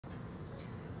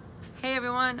Hey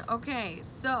everyone, okay,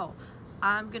 so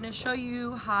I'm gonna show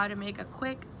you how to make a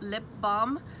quick lip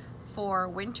balm for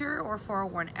winter or for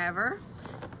whenever.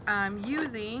 I'm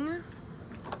using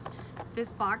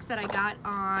this box that I got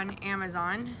on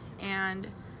Amazon, and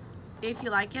if you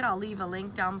like it, I'll leave a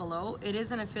link down below. It is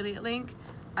an affiliate link.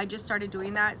 I just started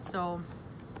doing that, so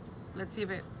let's see if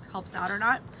it helps out or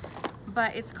not.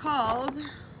 But it's called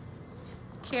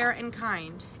Care and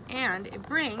Kind, and it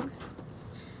brings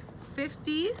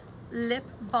 50 lip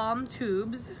balm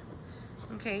tubes,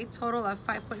 okay, total of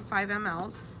 5.5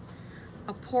 mLs,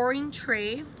 a pouring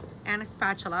tray and a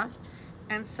spatula,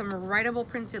 and some writable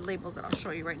printed labels that I'll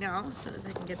show you right now as soon as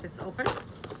I can get this open.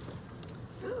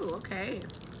 Ooh, okay.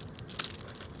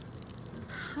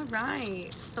 All right,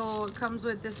 so it comes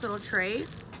with this little tray.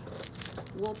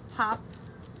 We'll pop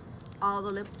all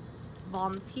the lip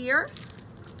balms here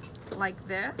like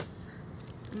this,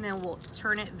 and then we'll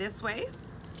turn it this way,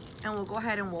 and we'll go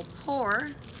ahead and we'll pour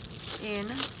in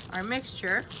our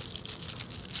mixture.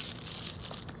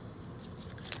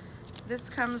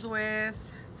 This comes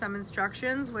with some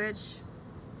instructions, which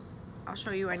I'll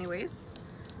show you anyways,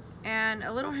 and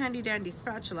a little handy dandy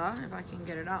spatula, if I can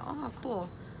get it out. Oh, cool.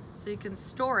 So you can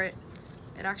store it.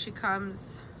 It actually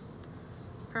comes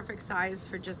perfect size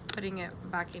for just putting it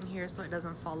back in here so it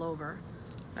doesn't fall over.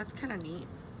 That's kind of neat.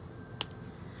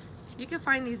 You can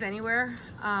find these anywhere.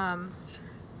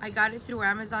 I got it through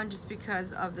Amazon just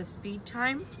because of the speed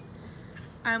time.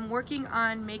 I'm working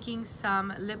on making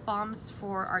some lip balms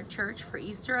for our church for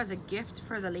Easter as a gift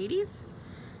for the ladies.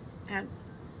 And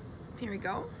here we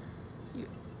go.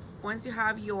 Once you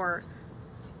have your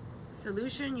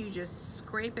solution, you just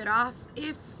scrape it off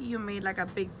if you made like a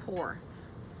big pour.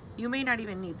 You may not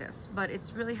even need this, but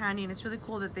it's really handy and it's really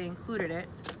cool that they included it.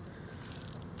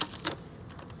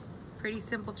 Pretty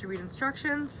simple to read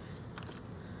instructions.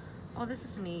 Oh, this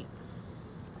is neat.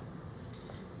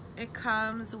 It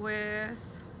comes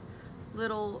with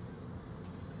little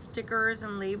stickers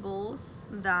and labels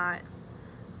that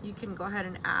you can go ahead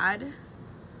and add.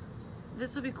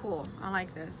 This will be cool. I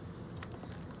like this.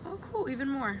 Oh, cool, even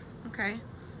more. Okay.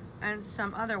 And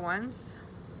some other ones.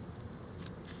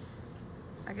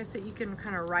 I guess that you can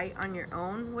kind of write on your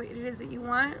own what it is that you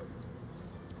want.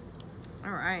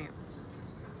 All right.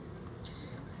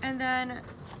 And then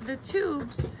the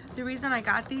tubes, the reason I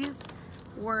got these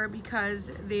were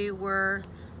because they were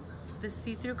the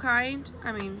see-through kind.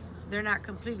 I mean, they're not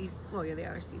completely, well, yeah, they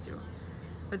are see-through,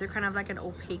 but they're kind of like an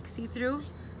opaque see-through.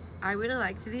 I really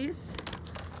liked these,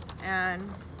 and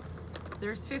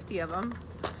there's 50 of them.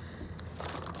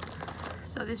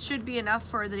 So this should be enough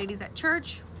for the ladies at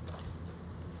church.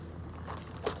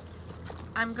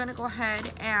 I'm gonna go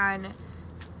ahead and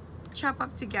chop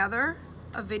up together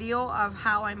a video of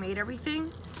how I made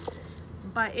everything,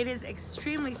 but it is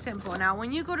extremely simple. Now,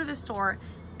 when you go to the store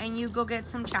and you go get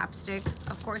some chapstick,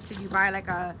 of course, if you buy like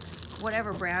a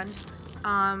whatever brand,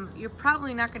 you're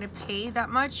probably not gonna pay that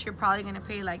much. You're probably gonna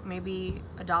pay like maybe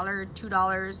 $1,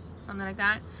 $2, something like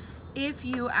that. If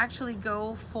you actually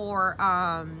go for,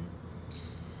 I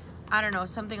don't know,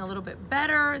 something a little bit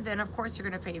better, then of course you're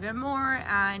gonna pay a bit more.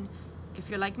 And if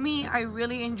you're like me, I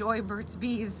really enjoy Burt's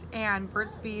Bees, and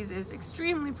Burt's Bees is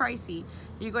extremely pricey.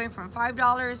 You're going from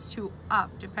 $5 to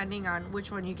up, depending on which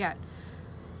one you get.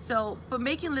 So, but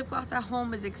making lip gloss at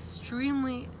home is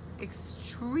extremely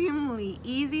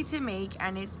easy to make,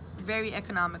 and it's very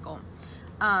economical.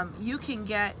 You can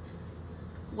get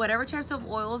whatever types of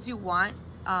oils you want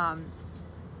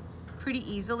pretty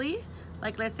easily.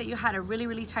 Like, let's say you had a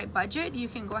really tight budget, you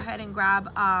can go ahead and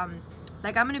grab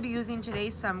like I'm gonna be using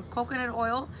today some coconut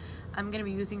oil. I'm gonna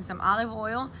be using some olive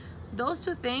oil. Those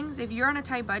two things, if you're on a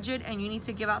tight budget and you need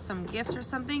to give out some gifts or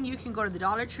something, you can go to the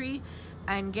Dollar Tree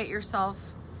and get yourself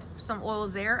some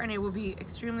oils there, and it will be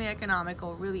extremely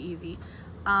economical, really easy.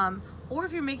 Or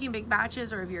if you're making big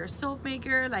batches, or if you're a soap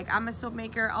maker, like I'm a soap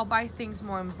maker, I'll buy things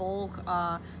more in bulk,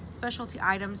 specialty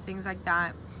items, things like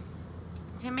that.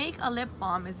 To make a lip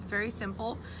balm is very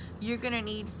simple. You're gonna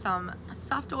need some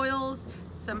soft oils,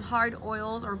 some hard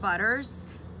oils or butters,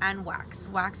 and wax.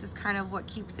 Wax is kind of what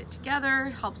keeps it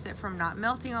together, helps it from not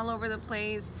melting all over the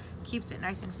place, keeps it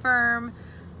nice and firm.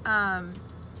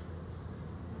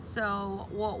 So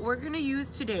what we're gonna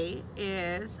use today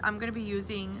is, I'm gonna be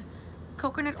using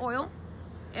coconut oil,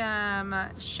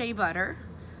 shea butter,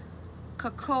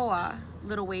 cocoa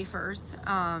little wafers,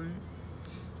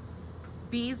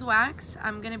 beeswax.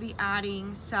 I'm gonna be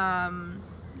adding some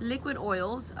liquid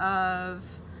oils of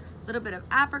a little bit of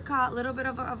apricot, a little bit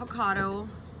of avocado.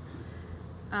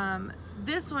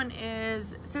 This one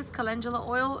says calendula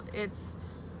oil. It's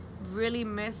really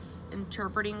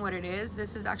misinterpreting what it is.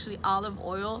 This is actually olive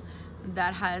oil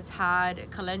that has had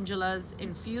calendulas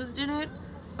infused in it,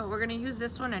 but we're gonna use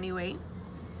this one anyway.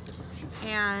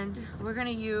 And we're gonna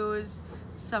use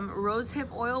some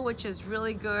rosehip oil, which is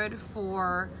really good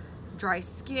for dry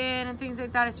skin and things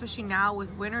like that, especially now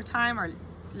with winter time, our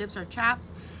lips are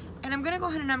chapped. And I'm gonna go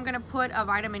ahead and I'm gonna put a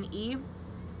vitamin E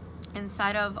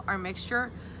inside of our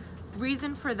mixture.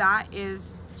 Reason for that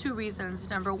is 2 reasons.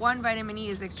 Number 1, vitamin E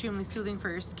is extremely soothing for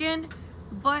your skin,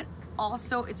 but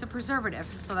also it's a preservative,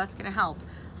 so that's gonna help.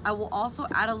 I will also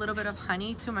add a little bit of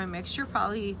honey to my mixture,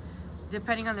 probably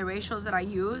depending on the ratios that I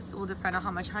use. It will depend on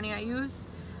how much honey I use.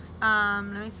 Let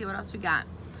me see what else we got.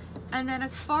 And then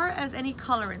as far as any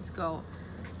colorants go,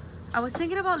 I was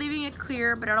thinking about leaving it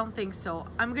clear, but I don't think so.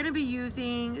 I'm gonna be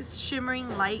using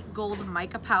Shimmering Light Gold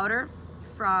Mica Powder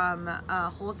from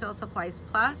Wholesale Supplies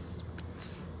Plus.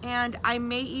 And I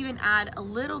may even add a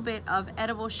little bit of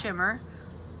edible shimmer.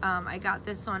 I got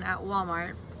this one at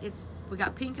Walmart. We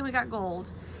got pink and we got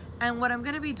gold. And what I'm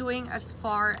gonna be doing as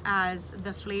far as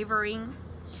the flavoring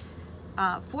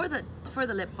for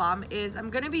the lip balm is I'm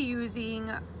gonna be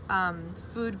using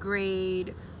food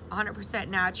grade, 100%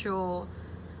 natural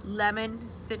lemon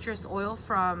citrus oil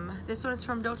from, this one is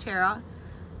from doTERRA.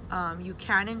 You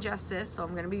can ingest this, so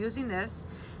I'm gonna be using this.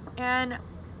 And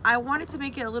I wanted to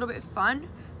make it a little bit fun,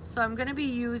 so I'm gonna be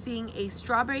using a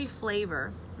strawberry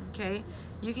flavor, okay?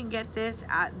 You can get this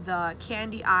at the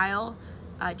candy aisle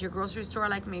at your grocery store,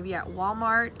 like maybe at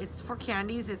Walmart. It's for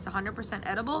candies, it's 100%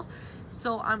 edible.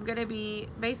 So I'm gonna be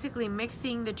basically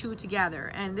mixing the 2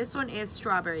 together, and this one is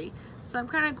strawberry. So I'm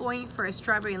kind of going for a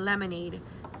strawberry lemonade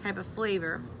type of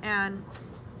flavor, and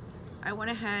I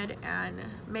went ahead and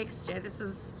mixed it. This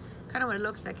is kind of what it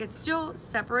looks like. It still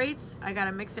separates. I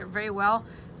gotta mix it very well,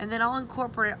 and then I'll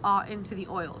incorporate it all into the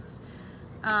oils.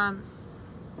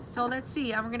 So let's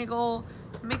see, I'm gonna go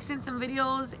mix in some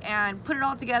videos and put it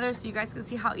all together so you guys can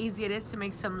see how easy it is to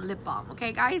make some lip balm.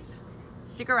 Okay guys,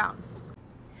 stick around.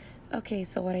 Okay,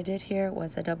 so what I did here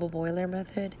was a double boiler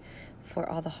method for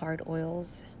all the hard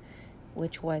oils,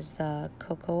 which was the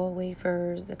cocoa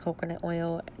wafers, the coconut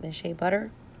oil, and the shea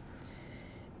butter.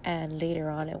 And later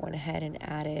on I went ahead and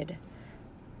added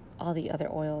all the other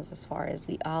oils as far as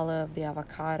the olive, the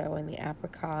avocado, and the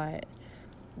apricot,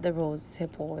 the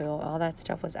rosehip oil. All that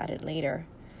stuff was added later.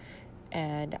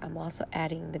 And I'm also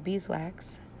adding the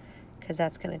beeswax because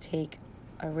that's going to take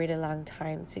a really long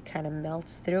time to kind of melt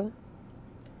through.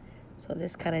 So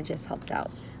this kind of just helps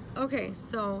out. Okay,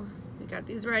 so we got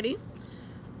these ready.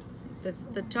 This is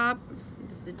the top,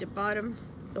 this is the bottom.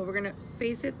 So we're gonna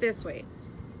face it this way,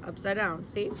 upside down,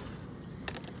 see?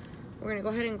 We're gonna go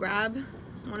ahead and grab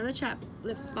one of the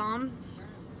lip balms.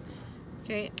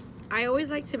 Okay, I always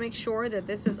like to make sure that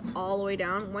this is all the way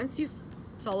down. Once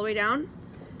it's all the way down,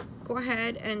 go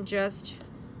ahead and just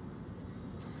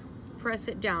press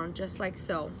it down, just like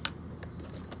so.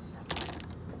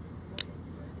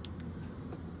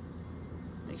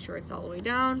 Make sure it's all the way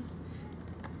down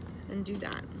and do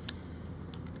that.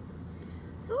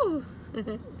 Ooh.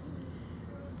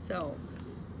 So,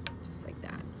 just like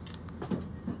that.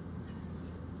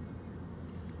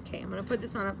 Okay, I'm gonna put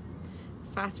this on a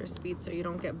faster speed so you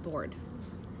don't get bored.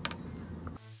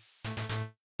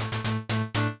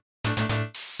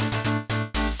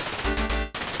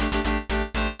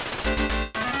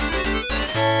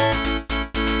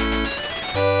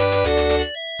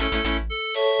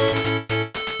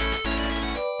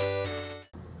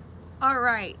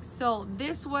 Alright, so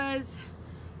this was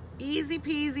easy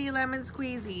peasy lemon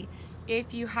squeezy.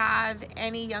 If you have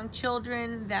any young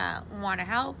children that want to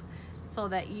help so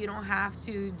that you don't have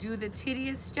to do the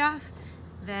tedious stuff,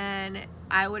 then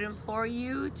I would implore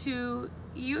you to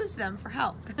use them for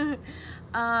help.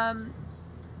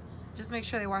 Just make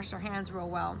sure they wash their hands real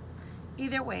well.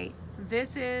 Either way,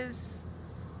 this is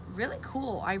really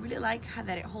cool. I really like how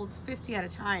that it holds 50 at a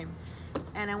time.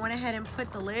 And I went ahead and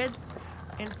put the lids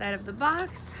inside of the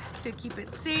box to keep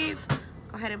it safe.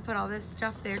 Go ahead and put all this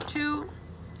stuff there too.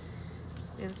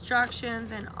 The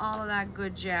instructions and all of that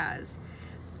good jazz.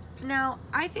 Now,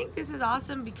 I think this is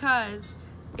awesome because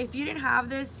if you didn't have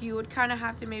this, you would kind of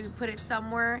have to maybe put it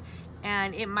somewhere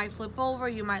and it might flip over,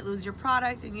 you might lose your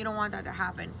product, and you don't want that to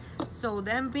happen. So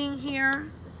them being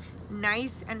here,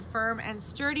 nice and firm and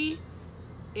sturdy,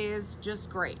 is just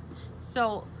great.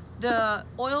 So the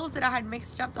oils that I had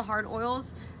mixed up, the hard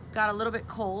oils, got a little bit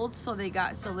cold, so they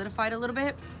got solidified a little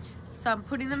bit. So I'm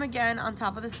putting them again on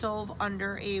top of the stove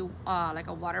under a like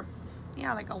a water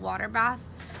bath,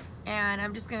 and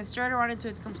I'm just gonna stir it around until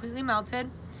it's completely melted.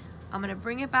 I'm gonna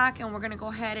bring it back and we're gonna go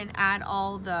ahead and add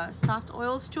all the soft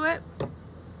oils to it,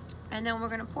 and then we're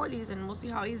gonna pour these and we'll see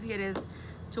how easy it is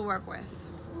to work with.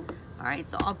 All right,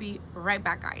 so I'll be right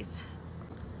back, guys.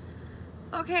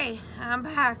 Okay, I'm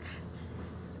back.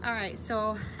 All right,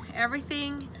 so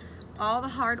everything, all the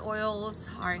hard oils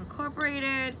are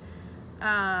incorporated.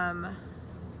 Well,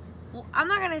 I'm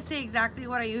not gonna say exactly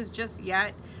what I use just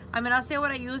yet. I mean, I'll say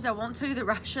what I use. I won't tell you the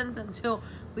rations until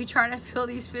we try to fill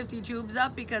these 50 tubes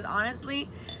up, because honestly,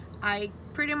 I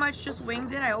pretty much just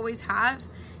winged it. I always have,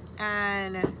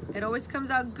 and it always comes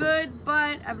out good,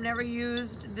 but I've never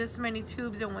used this many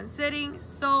tubes in one sitting,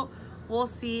 so we'll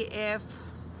see if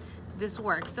this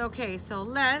works. Okay, so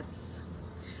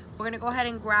we're gonna go ahead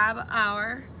and grab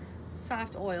our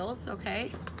soft oils,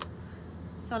 okay?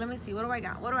 So let me see, what do I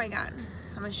got?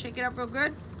 I'm gonna shake it up real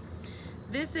good.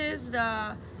 This is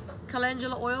the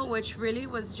calendula oil, which really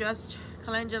was just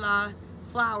calendula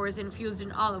flowers infused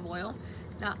in olive oil.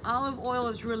 Now, olive oil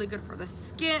is really good for the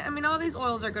skin. I mean, all these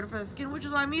oils are good for the skin, which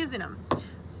is why I'm using them.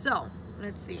 So,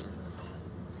 let's see.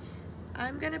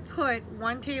 I'm gonna put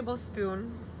 1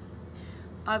 tablespoon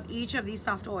of each of these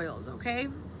soft oils, okay?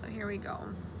 So here we go.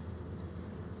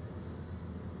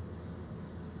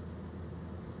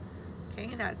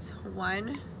 Okay, that's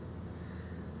 1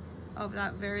 of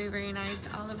that very, very nice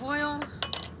olive oil,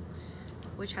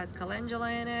 which has calendula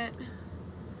in it.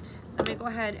 Let me go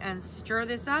ahead and stir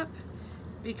this up,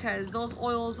 because those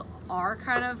oils are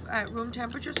kind of at room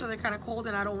temperature, so they're kind of cold,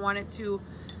 and I don't want it to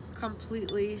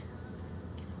completely.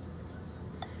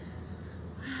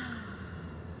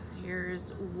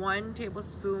 Here's 1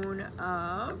 tablespoon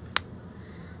of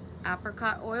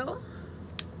apricot oil.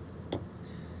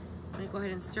 Let me go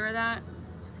ahead and stir that.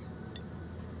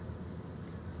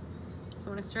 You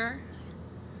want to stir?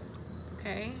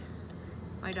 Okay.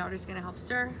 My daughter's gonna help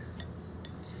stir.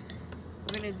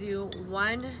 We're gonna do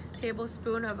 1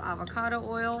 tablespoon of avocado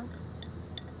oil.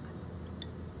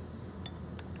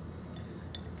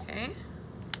 Okay.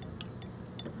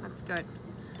 That's good.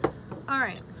 All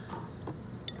right.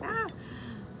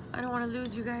 I don't want to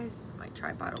lose you guys. My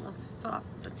tripod almost fell off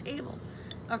the table.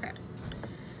 Okay.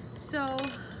 So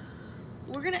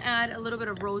we're gonna add a little bit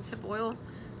of rosehip oil,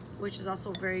 which is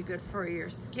also very good for your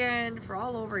skin, for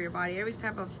all over your body. Every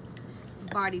type of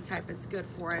body type is good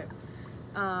for it.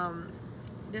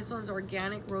 This one's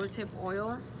organic rosehip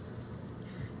oil.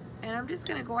 And I'm just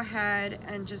gonna go ahead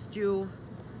and just do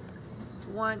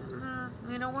 1,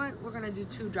 you know what? We're gonna do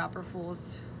 2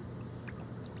 dropperfuls.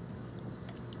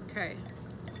 Okay.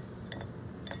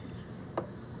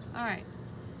 All right.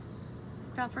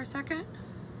 Stop for a second.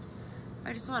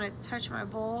 I just want to touch my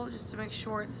bowl just to make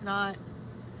sure it's not.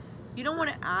 You don't want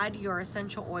to add your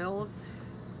essential oils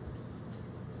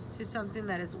to something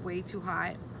that is way too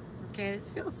hot. Okay, this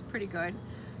feels pretty good.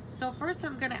 So first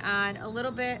I'm gonna add a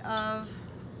little bit of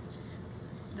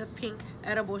the pink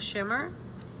edible shimmer.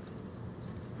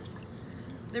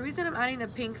 The reason I'm adding the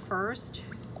pink first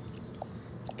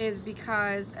is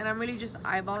because, and I'm really just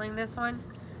eyeballing this one,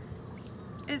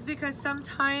 is because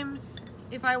sometimes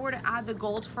if I were to add the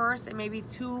gold first, it may be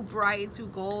too bright and too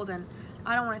gold, and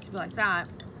I don't want it to be like that.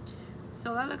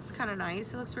 So that looks kind of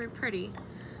nice. It looks very pretty.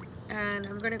 And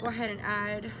I'm gonna go ahead and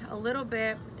add a little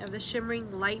bit of the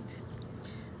shimmering light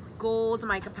gold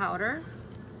mica powder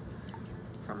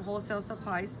from Wholesale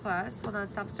Supplies Plus. Hold on,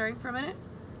 stop stirring for a minute.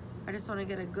 I just want to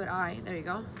get a good eye. There you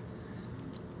go.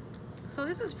 So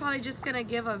this is probably just gonna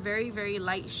give a very, very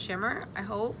light shimmer, I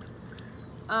hope.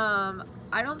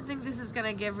 I don't think this is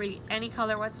gonna give really any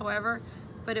color whatsoever,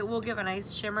 but it will give a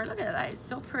nice shimmer. Look at that, it's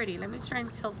so pretty. Let me try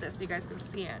and tilt this so you guys can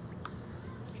see it.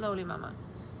 Slowly, mama.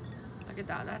 Look at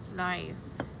that, that's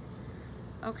nice.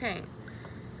 Okay,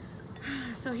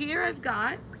 so here I've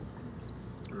got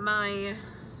my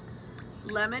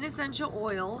lemon essential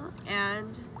oil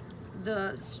and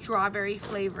the strawberry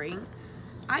flavoring.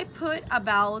 I put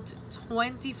about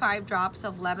 25 drops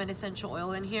of lemon essential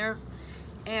oil in here,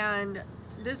 and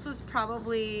this was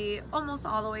probably almost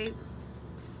all the way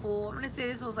full. I'm gonna say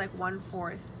this was like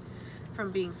 1/4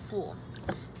 from being full.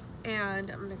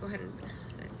 And I'm gonna go ahead and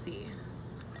let's see.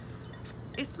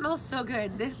 It smells so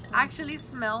good. This actually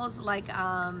smells like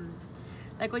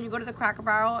when you go to the Cracker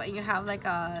Barrel and you have like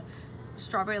a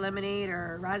strawberry lemonade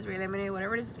or raspberry lemonade,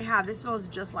 whatever it is they have. This smells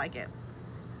just like it.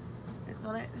 You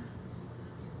smell it?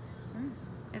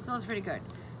 It smells pretty good.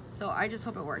 So I just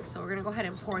hope it works. So we're gonna go ahead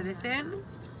and pour this in.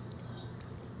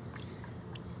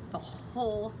 The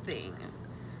whole thing.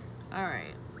 All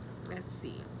right, let's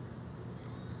see.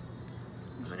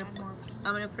 I'm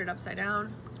gonna put it upside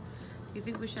down. You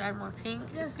think we should add more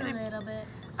pink? Just a little bit.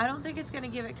 I don't think it's gonna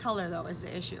give it color though, is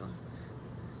the issue.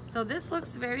 So this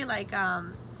looks very like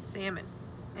salmon,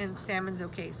 and salmon's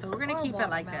okay. So we're gonna keep it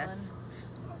like this.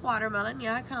 Watermelon,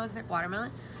 yeah, it kind of looks like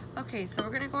watermelon. Okay, so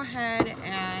we're gonna go ahead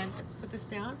and let's put this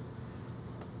down.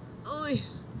 Oy.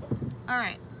 All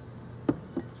right.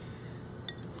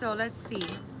 So let's see.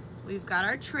 We've got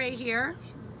our tray here.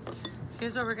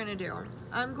 Here's what we're gonna do.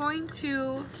 I'm going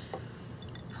to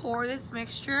pour this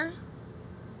mixture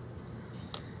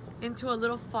into a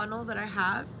little funnel that I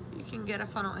have. You can get a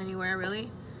funnel anywhere, really.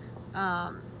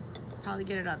 Probably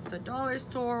get it at the dollar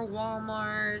store,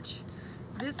 Walmart.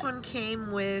 This one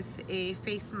came with a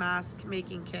face mask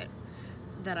making kit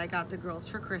that I got the girls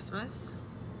for Christmas.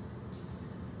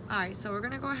 All right, so we're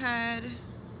gonna go ahead.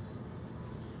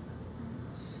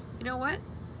 You know what?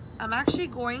 I'm actually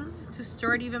going to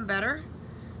stir it even better,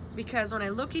 because when I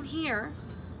look in here,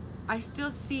 I still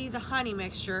see the honey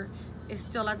mixture is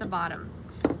still at the bottom.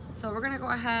 So we're gonna go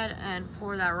ahead and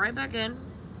pour that right back in.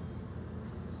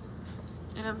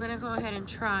 And I'm gonna go ahead and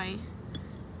try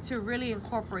to really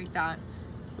incorporate that.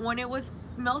 When it was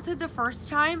melted the first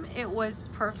time, it was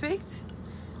perfect,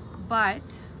 but,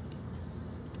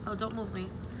 oh, don't move me.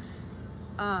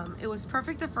 It was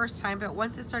perfect the first time, but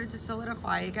once it started to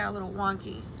solidify, it got a little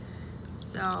wonky.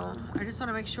 So I just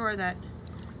wanna make sure that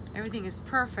everything is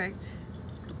perfect.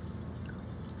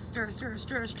 Stir, stir,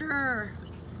 stir, stir.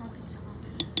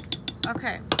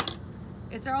 Okay,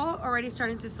 it's all already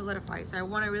starting to solidify, so I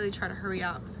want to really try to hurry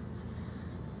up.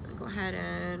 I'm gonna go ahead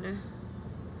and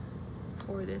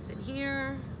pour this in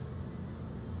here.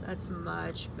 That's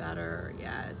much better,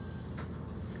 yes.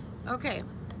 Okay,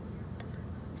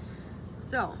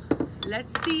 so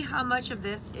let's see how much of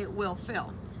this it will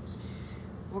fill.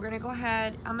 We're gonna go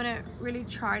ahead, I'm gonna really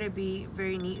try to be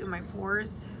very neat with my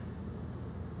pours.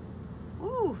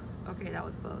 Ooh, okay, that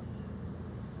was close.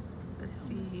 Let's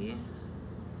see.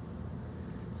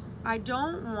 I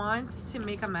don't want to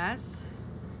make a mess.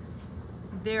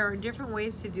 There are different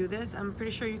ways to do this. I'm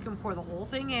pretty sure you can pour the whole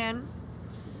thing in.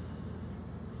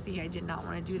 See, I did not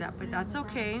want to do that, but that's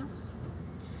okay.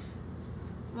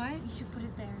 What? You should put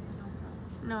it there.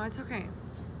 No, it's okay.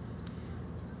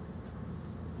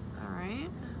 All right.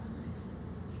 That's all nice.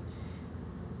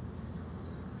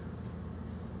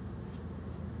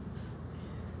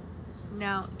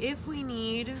 Now, if we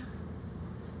need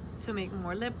to make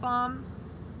more lip balm,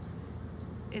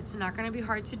 it's not going to be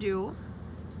hard to do.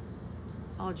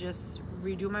 I'll just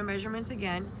redo my measurements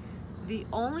again. The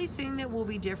only thing that will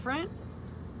be different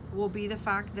will be the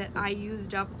fact that I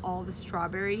used up all the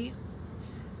strawberry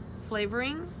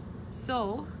flavoring.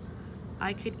 So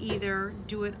I could either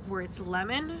do it where it's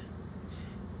lemon,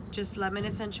 just lemon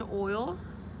essential oil,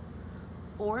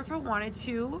 or if I wanted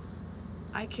to,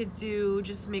 I could do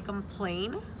just make them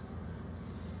plain.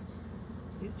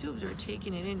 These tubes are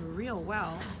taking it in real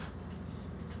well.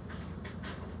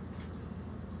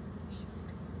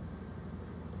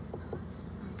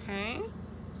 Okay.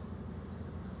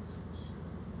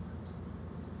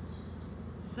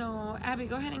 So, Abby,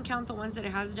 go ahead and count the ones that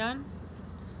it has done.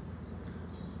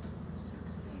 6,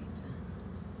 8,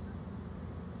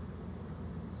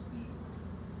 8.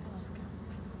 Let's go.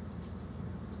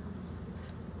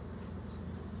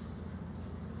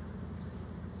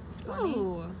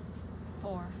 Ooh.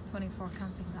 24,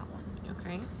 counting that one.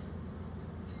 Okay.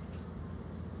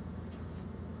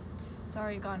 It's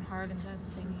already gotten hard inside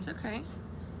the thingy. It's okay.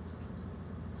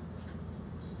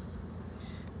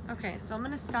 Okay, so I'm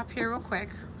gonna stop here real quick,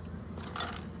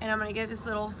 and I'm gonna get this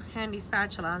little handy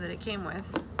spatula that it came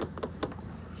with.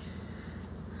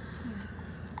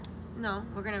 No,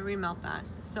 we're gonna remelt that.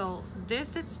 So this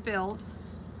that's spilled,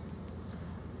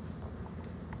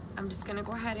 I'm just gonna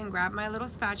go ahead and grab my little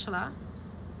spatula,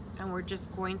 and we're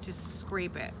just going to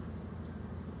scrape it.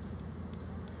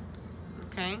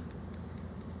 Okay?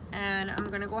 And I'm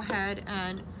gonna go ahead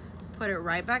and put it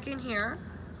right back in here.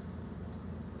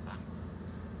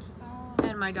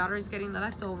 And my daughter's getting the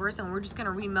leftovers, and we're just gonna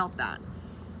remelt that.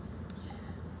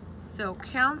 So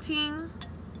counting,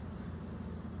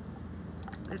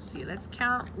 let's see, let's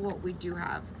count what we do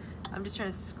have. I'm just trying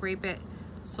to scrape it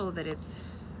so that it's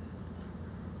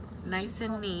nice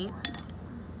and neat.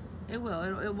 It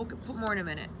will put more in a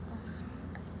minute.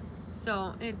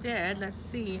 So it did, let's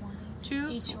see.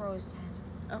 Each row is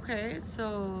 10. Okay,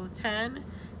 so 10,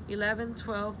 11,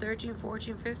 12, 13,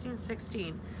 14, 15,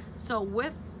 16. So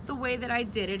with the way that I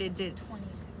did it, it did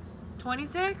 26.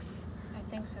 26? I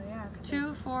think so, yeah.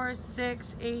 2, 4,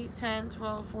 6, 8, 10,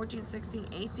 12, 14, 16,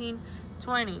 18,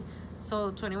 20.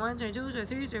 So 21, 22,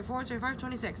 23, 24, 25,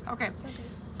 26. Okay.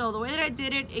 So the way that I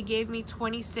did it, it gave me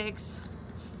 26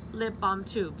 lip balm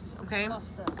tubes. Okay. Plus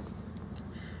this.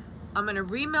 I'm gonna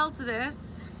remelt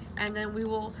this, and then we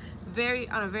will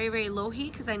on a very, very low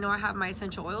heat, because I know I have my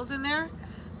essential oils in there.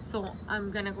 So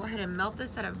I'm gonna go ahead and melt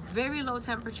this at a very low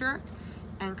temperature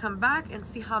and come back and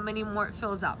see how many more it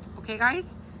fills up. Okay,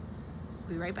 guys?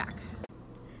 Be right back.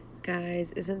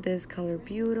 Guys, isn't this color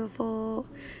beautiful?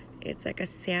 It's like a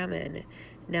salmon.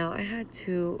 Now I had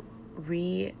to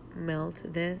re-melt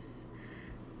this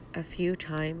a few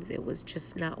times. It was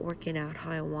just not working out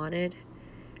how I wanted,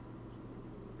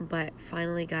 but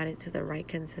finally got it to the right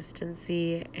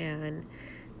consistency, and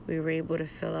we were able to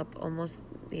fill up almost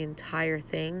the entire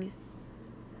thing.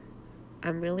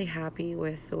 I'm really happy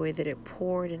with the way that it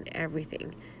poured and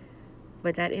everything,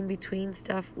 but that in-between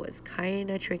stuff was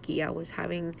kind of tricky. I was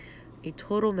having a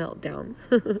total meltdown.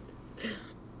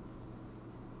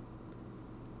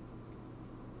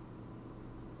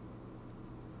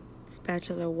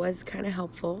 Spatula was kind of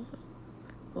helpful.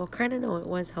 Well, kind of no, it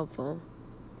was helpful.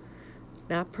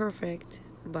 Not perfect,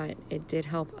 but it did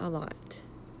help a lot.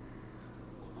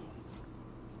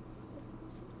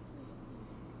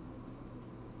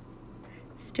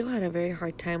 Still had a very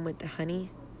hard time with the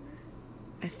honey.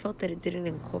 I felt that it didn't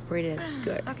incorporate it as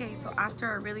good. Okay, so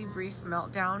after a really brief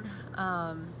meltdown,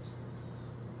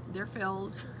 they're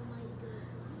filled.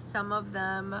 Some of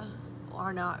them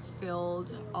are not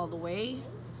filled all the way.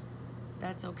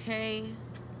 That's okay.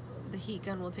 The heat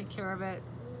gun will take care of it.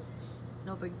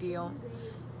 No big deal.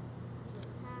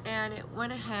 And it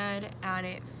went ahead and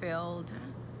it filled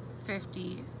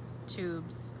 50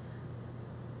 tubes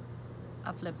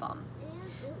of lip balm.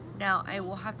 Now, I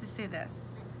will have to say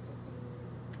this.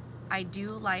 I do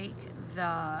like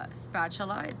the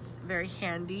spatula. It's very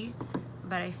handy,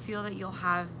 but I feel that you'll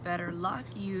have better luck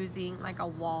using like a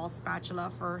wall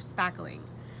spatula for spackling.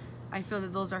 I feel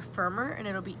that those are firmer and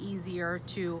it'll be easier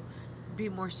to be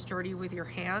more sturdy with your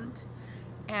hand.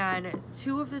 And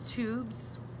 2 of the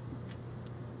tubes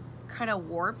kind of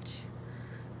warped.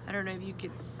 I don't know if you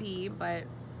could see, but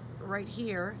right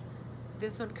here,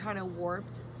 this one kind of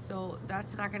warped, so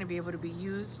that's not going to be able to be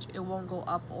used. It won't go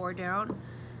up or down.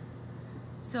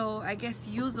 So I guess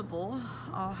usable,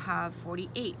 I'll have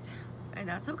 48, and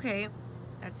that's okay.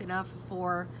 That's enough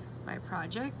for my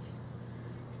project.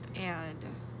 And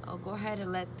I'll go ahead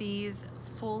and let these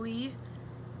fully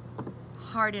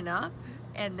harden up,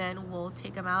 and then we'll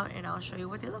take them out and I'll show you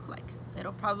what they look like.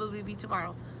 It'll probably be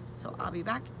tomorrow, so I'll be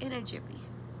back in a jiffy.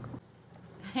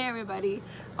 Hey everybody.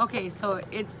 Okay, so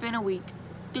it's been a week.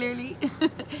 Clearly,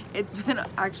 it's been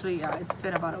actually, yeah, it's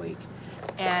been about a week.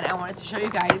 And I wanted to show you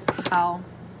guys how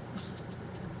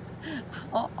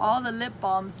all the lip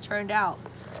balms turned out.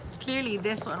 Clearly,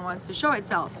 this one wants to show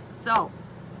itself. So,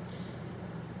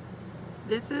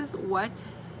 this is what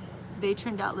they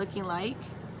turned out looking like.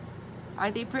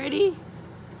 Aren't they pretty?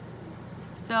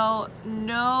 So,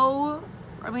 no,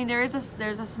 I mean, there's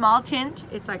a small tint.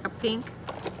 It's like a pink.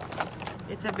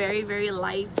 It's a very, very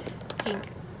light pink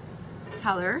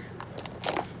color.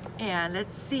 And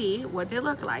let's see what they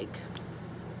look like.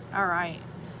 All right.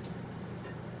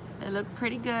 They look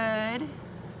pretty good.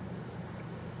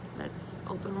 Let's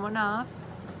open one up.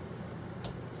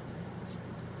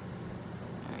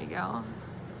 There we go.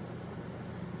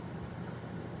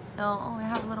 So, oh, we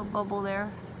have a little bubble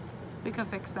there. We could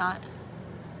fix that.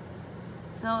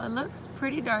 So it looks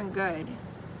pretty darn good.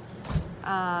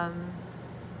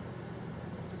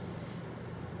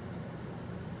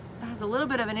 It has a little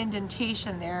bit of an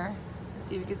indentation there. Let's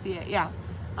see if you can see it. Yeah,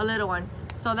 a little one.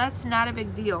 So that's not a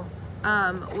big deal.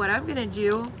 What I'm gonna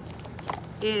do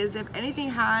is, if anything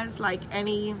has like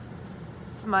any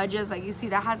smudges, like you see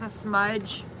that has a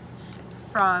smudge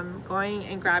from going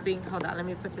and grabbing, hold on, let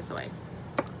me put this away.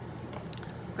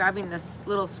 Grabbing this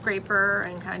little scraper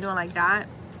and kind of doing like that.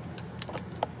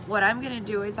 What I'm gonna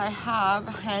do is, I have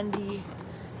a handy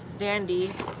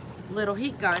dandy little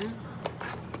heat gun,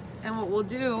 and what we'll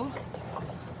do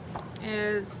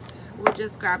is we'll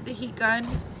just grab the heat gun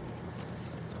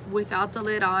without the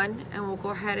lid on, and we'll go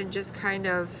ahead and just kind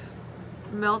of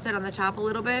melt it on the top a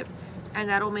little bit, and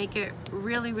that'll make it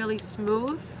really, really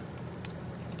smooth,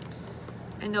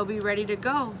 and they'll be ready to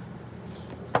go.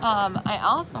 I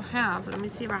also have, let me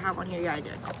see if I have one here. Yeah, I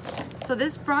did. So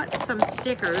this brought some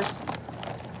stickers,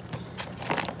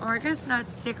 or I guess not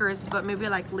stickers, but maybe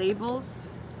like labels.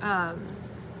 And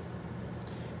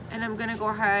I'm gonna go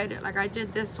ahead, like I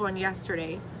did this one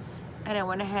yesterday, and I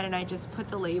went ahead and I just put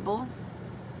the label.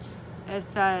 It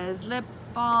says Lip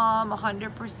Balm,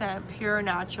 100% pure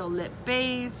natural lip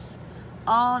base,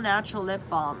 all natural lip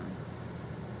balm.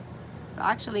 So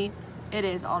actually, it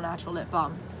is all natural lip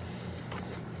balm.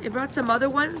 It brought some other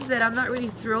ones that I'm not really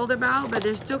thrilled about, but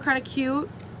they're still kind of cute.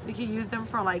 You can use them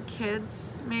for like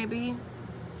kids, maybe.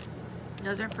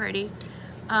 Those are pretty.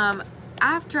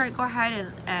 After I go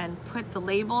ahead and put the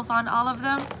labels on all of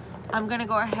them, I'm gonna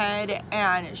go ahead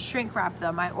and shrink wrap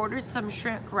them. I ordered some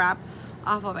shrink wrap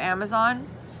off of Amazon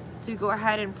to go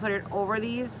ahead and put it over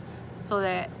these so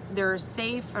that they're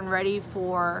safe and ready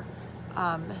for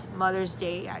Mother's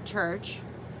Day at church,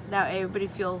 that everybody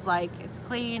feels like it's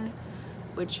clean,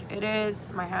 which it is.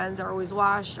 My hands are always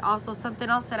washed. Also, something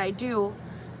else that I do,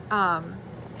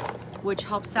 which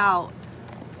helps out,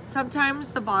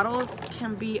 sometimes the bottles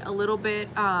can be a little bit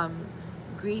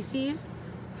greasy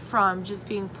from just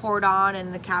being poured on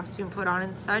and the caps being put on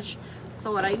and such.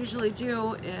 So what I usually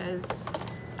do is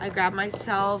I grab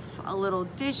myself a little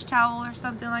dish towel or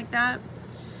something like that,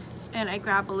 and I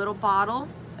grab a little bottle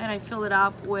and I fill it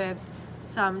up with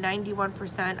some 91%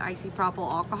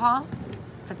 isopropyl alcohol.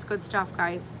 That's good stuff,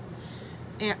 guys.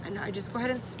 And I just go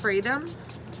ahead and spray them.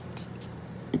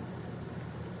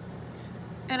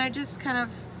 And I just kind of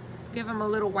give them a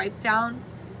little wipe down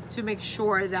to make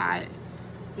sure that,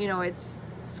 you know, it's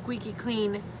squeaky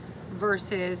clean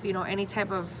versus, you know, any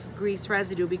type of grease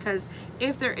residue. Because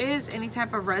if there is any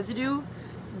type of residue,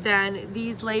 then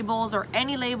these labels or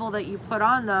any label that you put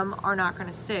on them are not going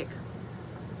to stick.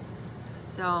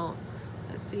 So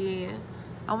let's see,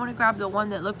 I want to grab the one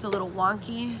that looked a little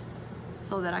wonky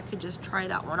so that I could just try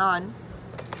that one on,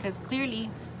 because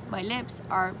clearly my lips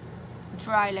are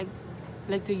dry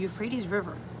like the Euphrates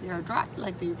River. They are dry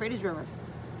like the Euphrates River.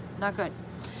 Not good.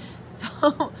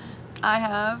 So I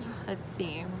have, let's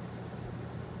see.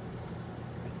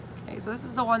 Okay, so this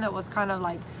is the one that was kind of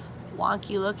like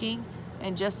wonky looking,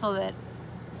 and just so that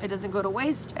it doesn't go to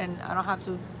waste and I don't have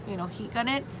to, you know, heat gun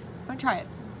it, I'm gonna try it.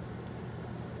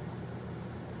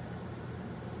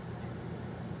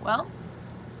 Well,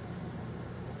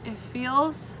 it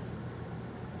feels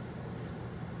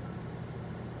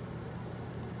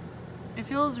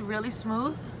really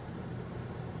smooth,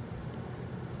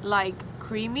 like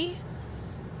creamy,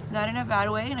 not in a bad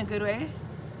way, in a good way.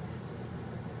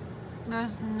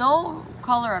 There's no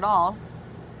color at all.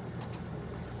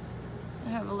 I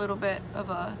have a little bit of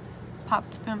a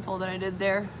popped pimple that I did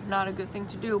there. Not a good thing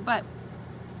to do, but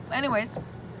anyways,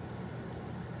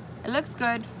 it looks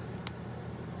good,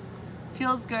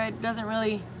 feels good, doesn't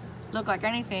really look like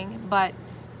anything, but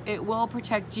it will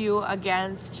protect you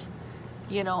against,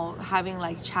 you know, having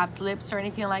like chapped lips or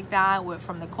anything like that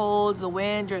from the cold, the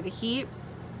wind, or the heat.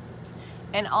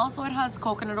 And also it has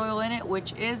coconut oil in it,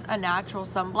 which is a natural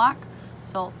sunblock,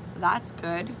 so that's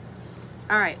good.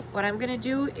 All right, what I'm gonna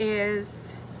do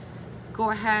is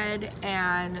go ahead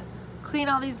and clean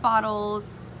all these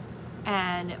bottles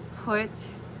and put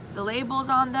the labels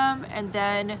on them, and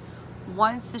then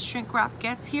once the shrink wrap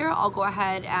gets here, I'll go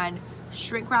ahead and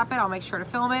shrink wrap it. I'll make sure to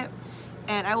film it,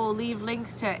 and I will leave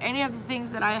links to any of the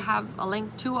things that I have a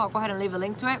link to. I'll go ahead and leave a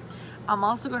link to it. I'm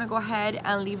also going to go ahead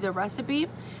and leave the recipe.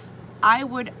 I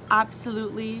would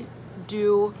absolutely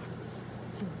do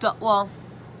the, well,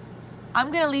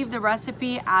 I'm going to leave the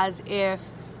recipe as if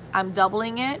I'm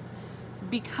doubling it,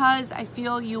 because I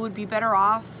feel you would be better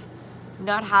off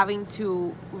not having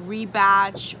to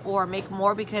rebatch or make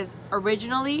more, because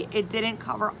originally it didn't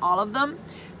cover all of them,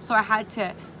 so I had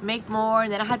to make more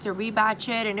and then I had to rebatch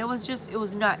it, and it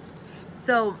was nuts.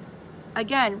 So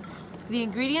again, the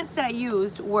ingredients that I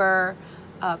used were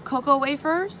cocoa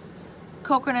wafers,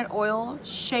 coconut oil,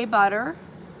 shea butter,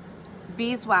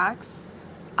 beeswax,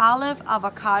 olive,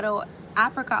 avocado,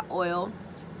 apricot oil,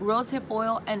 rosehip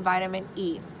oil, and vitamin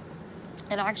E.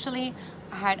 And actually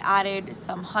I had added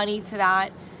some honey to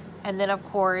that, and then of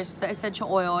course the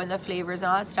essential oil and the flavors and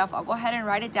all that stuff. I'll go ahead and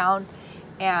write it down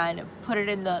and put it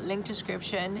in the link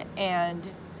description, and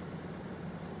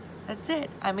that's it.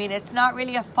 I mean, it's not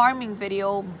really a farming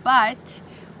video, but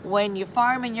when you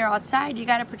farm and you're outside, you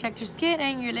got to protect your skin,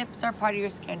 and your lips are part of your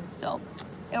skin, so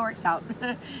it works out.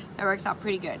 It works out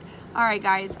pretty good. All right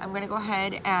guys, I'm gonna go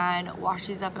ahead and wash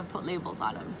these up and put labels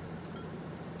on them.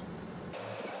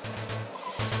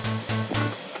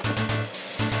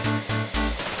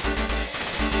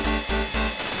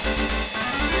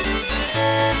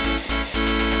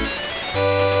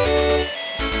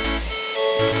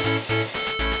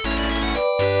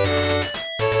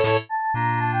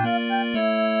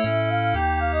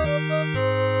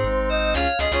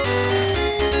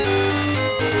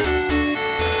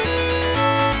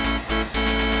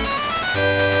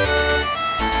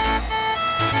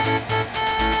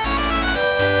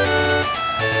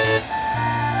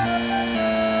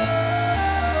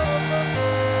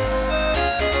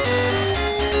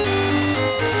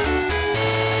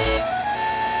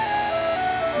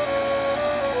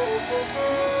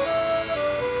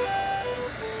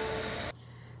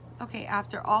 Okay,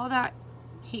 after all that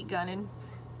heat gunning,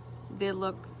 they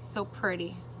look so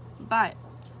pretty, but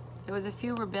there was a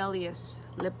few rebellious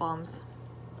lip balms.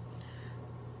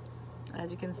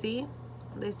 As you can see,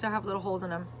 they still have little holes in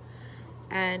them.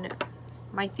 And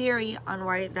my theory on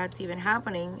why that's even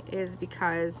happening is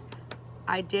because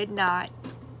I did not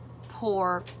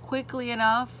pour quickly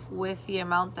enough with the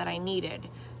amount that I needed.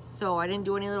 So I didn't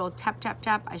do any little tap, tap,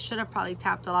 tap. I should have probably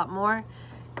tapped a lot more.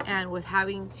 And with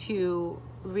having to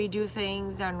redo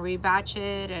things and rebatch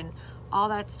it and all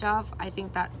that stuff, I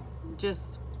think that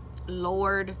just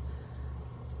lowered,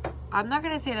 I'm not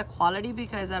gonna say the quality,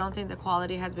 because I don't think the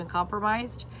quality has been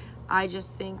compromised. I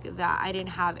just think that I didn't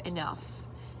have enough,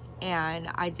 and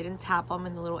I didn't tap them,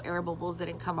 and the little air bubbles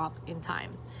didn't come up in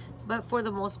time. But for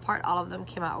the most part, all of them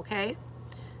came out okay.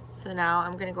 So now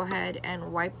I'm gonna go ahead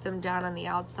and wipe them down on the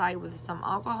outside with some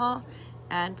alcohol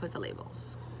and put the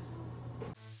labels.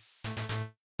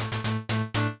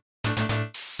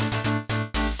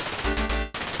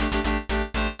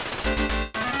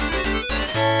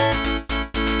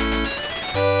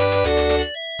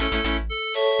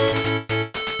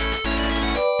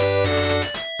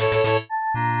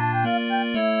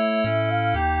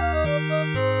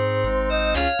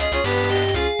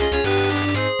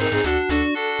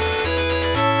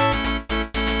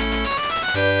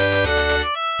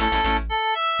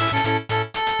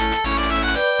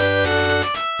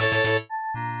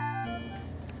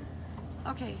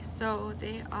 Okay, so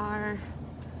they are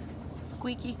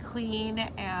squeaky clean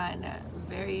and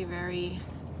very, very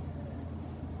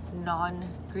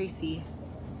non-greasy.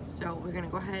 So we're gonna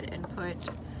go ahead and put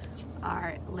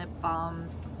our lip balm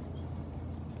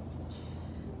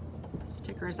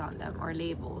stickers on them, or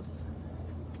labels.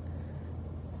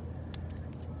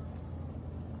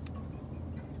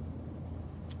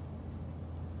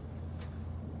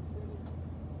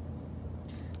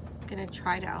 Gonna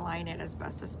try to align it as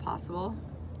best as possible.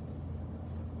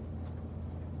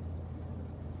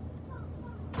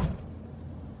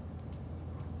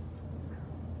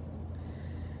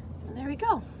 And there we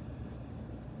go.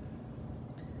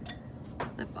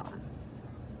 Lip balm.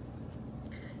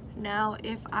 Now,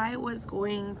 if I was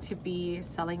going to be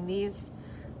selling these,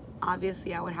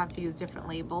 obviously I would have to use different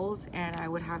labels, and I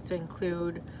would have to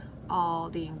include all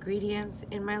the ingredients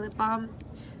in my lip balm.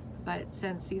 But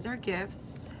since these are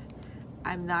gifts,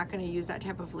 I'm not going to use that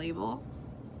type of label,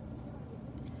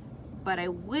 but I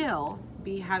will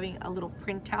be having a little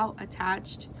printout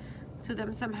attached to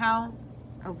them somehow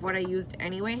of what I used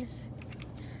anyways.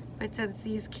 But since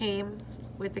these came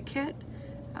with the kit,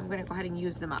 I'm going to go ahead and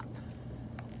use them up.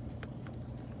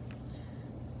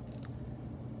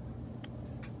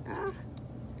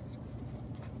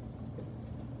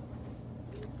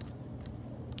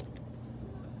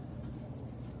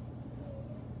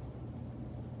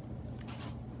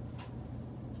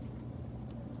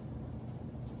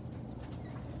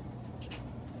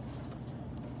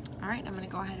 All right, I'm gonna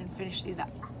go ahead and finish these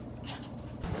up.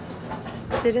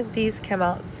 Didn't these come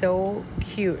out so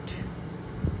cute?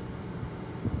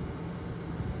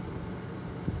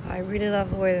 I really love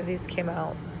the way that these came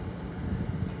out.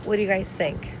 What do you guys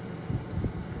think?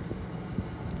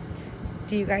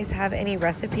 Do you guys have any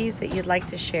recipes that you'd like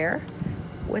to share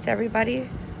with everybody?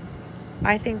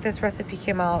 I think this recipe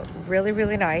came out really,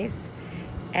 really nice.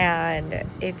 And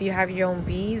if you have your own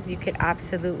bees, you could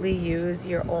absolutely use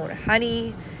your own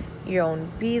honey, your own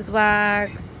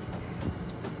beeswax.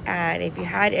 And if you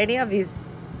had any of these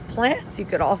plants, you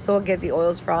could also get the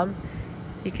oils from.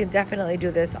 You can definitely do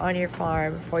this on your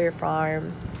farm, for your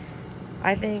farm.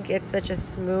 I think it's such a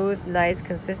smooth, nice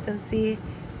consistency.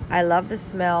 I love the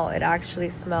smell. It actually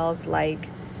smells like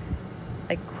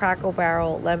Cracker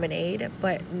Barrel lemonade,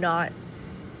 but not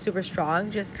super strong,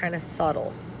 just kind of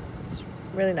subtle. It's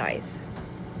really nice.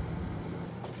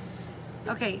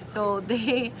 Okay, so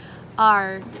they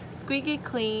are squeaky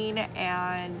clean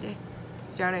and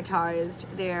sanitized.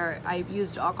 I've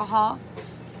used alcohol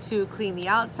to clean the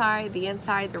outside, the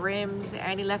inside, the rims.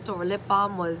 Any leftover lip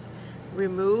balm was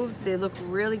removed. They look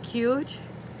really cute.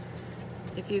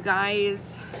 If you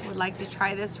guys would like to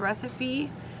try this recipe,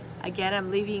 again,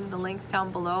 I'm leaving the links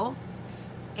down below.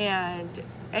 And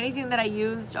anything that I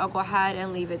used, I'll go ahead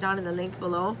and leave it down in the link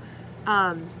below.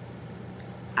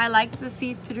 I like the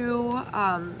see-through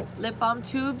lip balm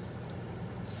tubes.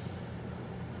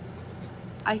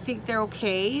 I think they're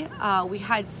okay. We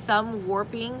had some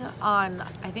warping on,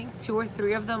 I think 2 or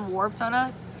 3 of them warped on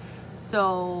us.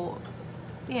 So,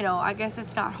 you know, I guess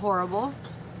it's not horrible.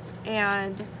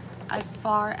 And as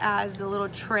far as the little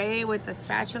tray with the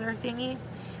spatula thingy,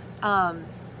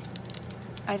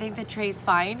 I think the tray's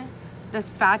fine. The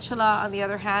spatula, on the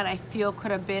other hand, I feel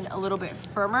could have been a little bit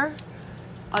firmer.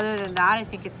 Other than that, I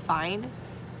think it's fine.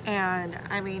 And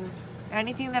I mean,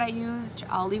 anything that I used,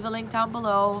 I'll leave a link down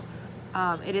below.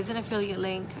 It is an affiliate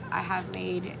link. I have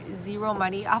made 0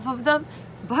 money off of them,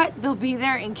 but they'll be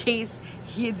there in case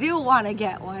you do want to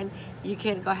get one you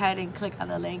can go ahead and click on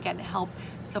the link and help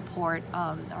support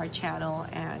our channel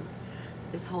and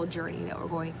this whole journey that we're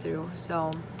going through.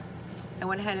 So I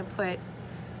went ahead and put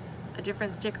a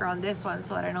different sticker on this one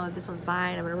so that I know that this one's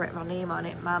mine. I'm gonna write my name on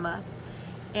it, Mama.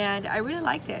 And I really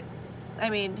liked it. I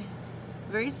mean,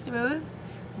 very smooth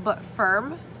but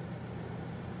firm.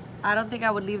 I don't think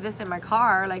I would leave this in my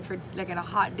car like for like in a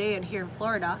hot day in here in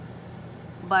Florida,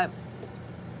 but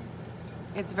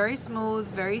it's very smooth,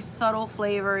 very subtle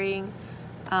flavoring,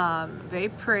 very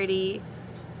pretty,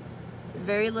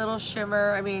 very little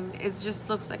shimmer. I mean, it just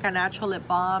looks like a natural lip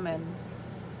balm, and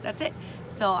that's it.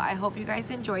 So I hope you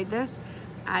guys enjoyed this.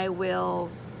 I will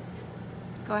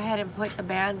go ahead and put the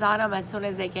bands on them as soon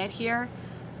as they get here.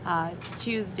 It's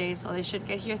Tuesday, so they should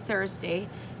get here Thursday,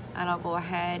 and I'll go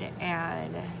ahead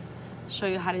and show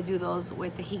you how to do those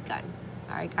with the heat gun.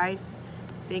 All right, guys,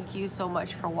 thank you so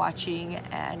much for watching,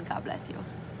 and God bless you.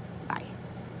 Bye.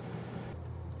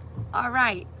 All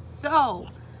right, so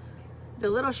the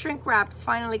little shrink wraps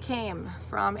finally came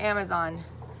from Amazon.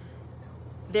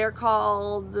 They're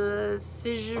called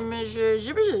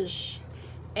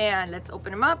and let's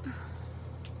open them up.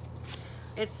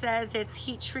 It says it's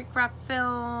heat shrink wrap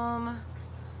film,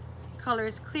 color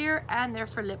is clear, and they're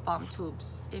for lip balm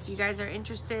tubes. If you guys are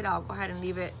interested, I'll go ahead and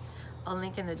leave it a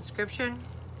link in the description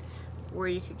where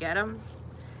you could get them.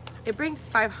 It brings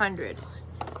 500,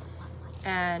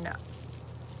 and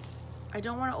I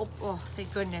don't want to open. Oh,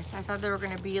 thank goodness. I thought they were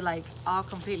going to be like all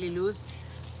completely loose,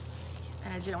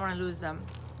 and I didn't want to lose them.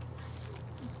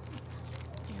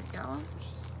 Here we go.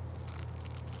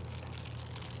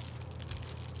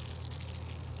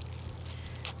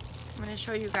 I'm going to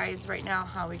show you guys right now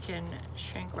how we can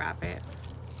shrink wrap it.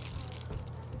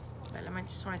 But I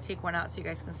just want to take one out so you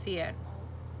guys can see it.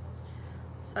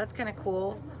 So that's kind of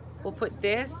cool. We'll put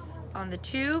this on the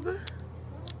tube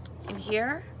in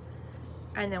here,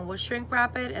 and then we'll shrink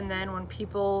wrap it, and then when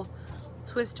people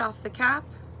twist off the cap,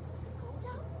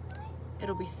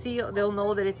 it'll be sealed. They'll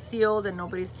know that it's sealed and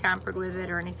nobody's tampered with it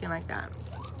or anything like that.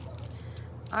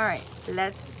 All right,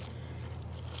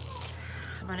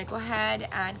 I'm gonna go ahead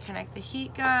and connect the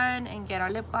heat gun and get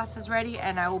our lip glosses ready,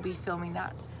 and I will be filming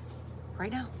that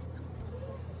right now.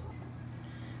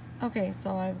 Okay,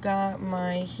 so I've got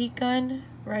my heat gun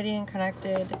ready and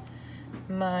connected,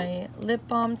 my lip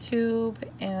balm tube,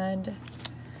 and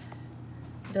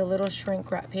the little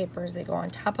shrink wrap papers that go on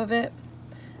top of it.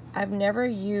 I've never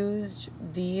used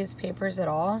these papers at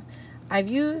all. I've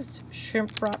used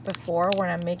shrimp wrap before when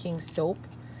I'm making soap,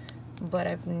 but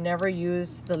I've never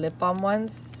used the lip balm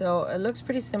ones. So it looks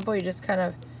pretty simple. You just kind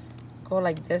of go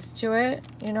like this to it,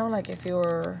 you know, like if you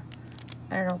were,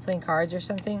 I don't know, playing cards or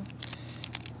something.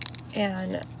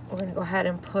 And we're gonna go ahead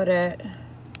and put it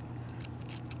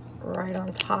right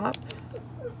on top.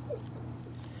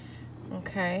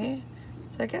 Okay,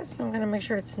 so I guess I'm gonna make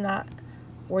sure it's not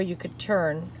where you could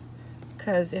turn,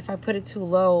 because if I put it too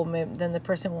low, maybe, then the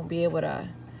person won't be able to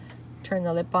turn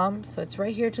the lip balm. So it's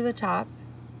right here to the top.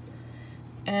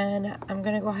 And I'm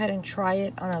gonna go ahead and try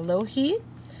it on a low heat.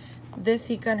 This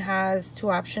heat gun has two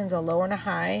options, a low and a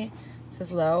high. It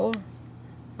says low.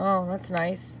 Oh, that's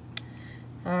nice.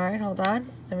 All right, hold on.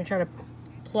 Let me try to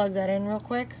plug that in real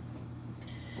quick.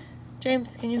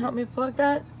 James, can you help me plug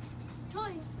that?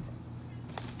 Joy.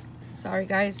 Sorry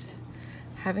guys,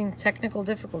 having technical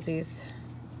difficulties.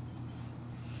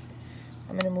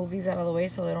 I'm gonna move these out of the way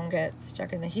so they don't get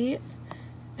stuck in the heat.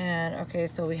 And okay,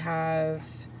 so we have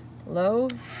low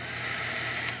and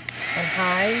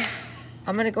high.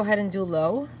 I'm gonna go ahead and do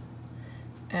low,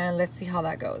 and let's see how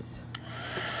that goes.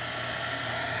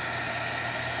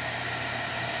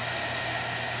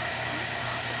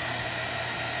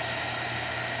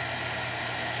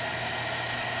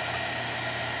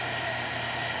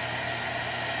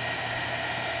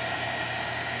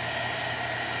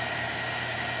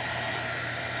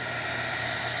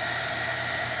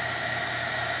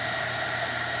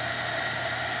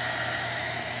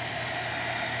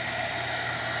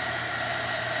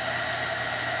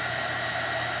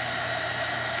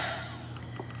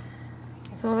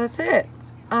 So that's it.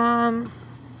 I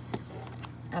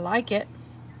like it.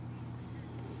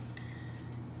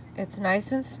 It's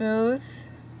nice and smooth.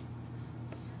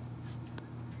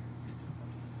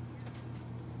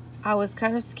 I was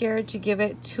kind of scared to give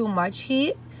it too much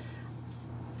heat.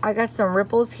 I got some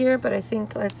ripples here, but I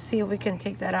think, let's see if we can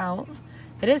take that out.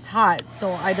 It is hot, so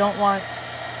I don't want...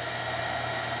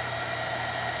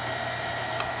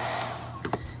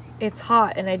 It's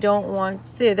hot, and I don't want...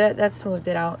 See, that smoothed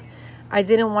it out. I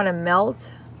didn't want to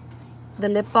melt the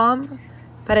lip balm,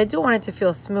 but I do want it to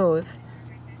feel smooth.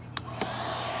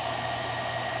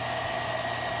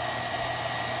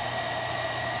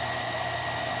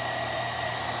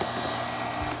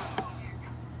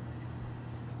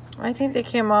 I think they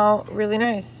came out really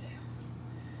nice.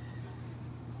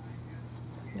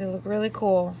 They look really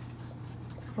cool.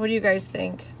 What do you guys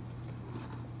think?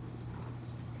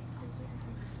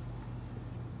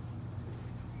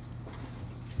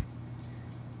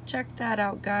 Check that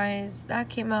out, guys. That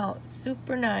came out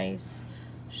super nice,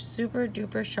 super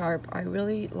duper sharp. I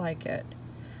really like it.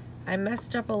 I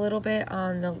messed up a little bit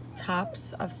on the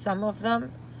tops of some of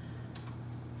them,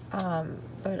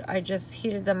 but I just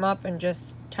heated them up and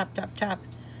just tap tap tap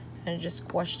and it just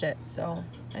squished it. So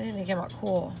I think they came out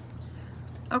cool.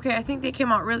 Okay, I think they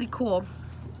came out really cool.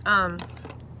 I'm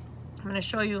gonna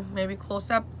show you maybe close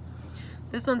up.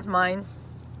 This one's mine.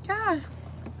 Yeah,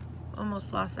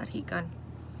 almost lost that heat gun.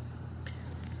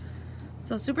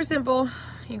 So super simple.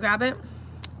 You grab it,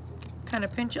 kind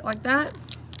of pinch it like that,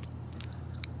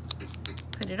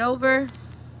 put it over.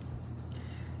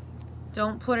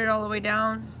 Don't put it all the way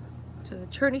down to the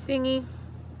churny thingy.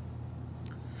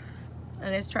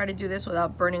 And let's try to do this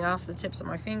without burning off the tips of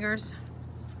my fingers.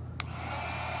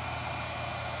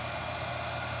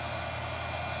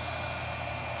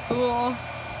 Cool.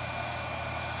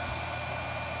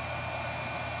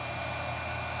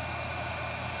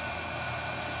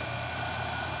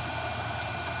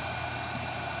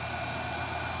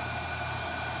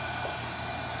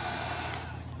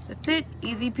 That's it.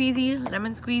 Easy peasy,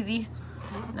 lemon squeezy.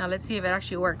 Now let's see if it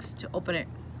actually works to open it.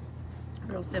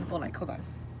 Real simple, like, hold on.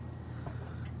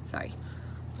 Sorry.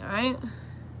 All right.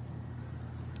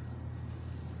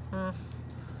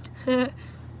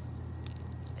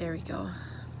 There we go.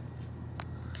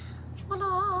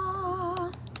 Voila.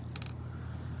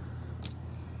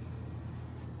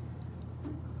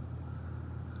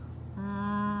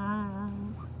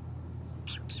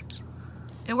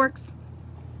 It works.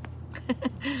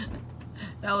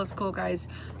 That was cool, guys.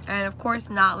 And of course,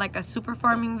 not like a super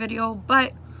farming video,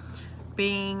 but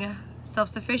being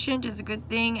self-sufficient is a good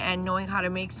thing, and knowing how to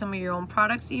make some of your own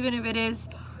products, even if it is,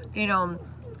 you know,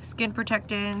 skin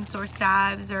protectants or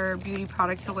salves or beauty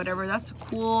products or whatever. That's a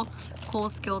cool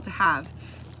skill to have.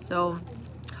 So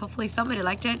hopefully somebody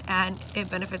liked it and it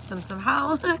benefits them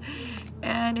somehow.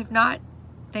 And if not,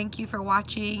 thank you for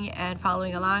watching and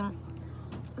following along.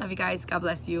 Love you guys. God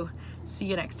bless you. See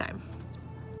you next time.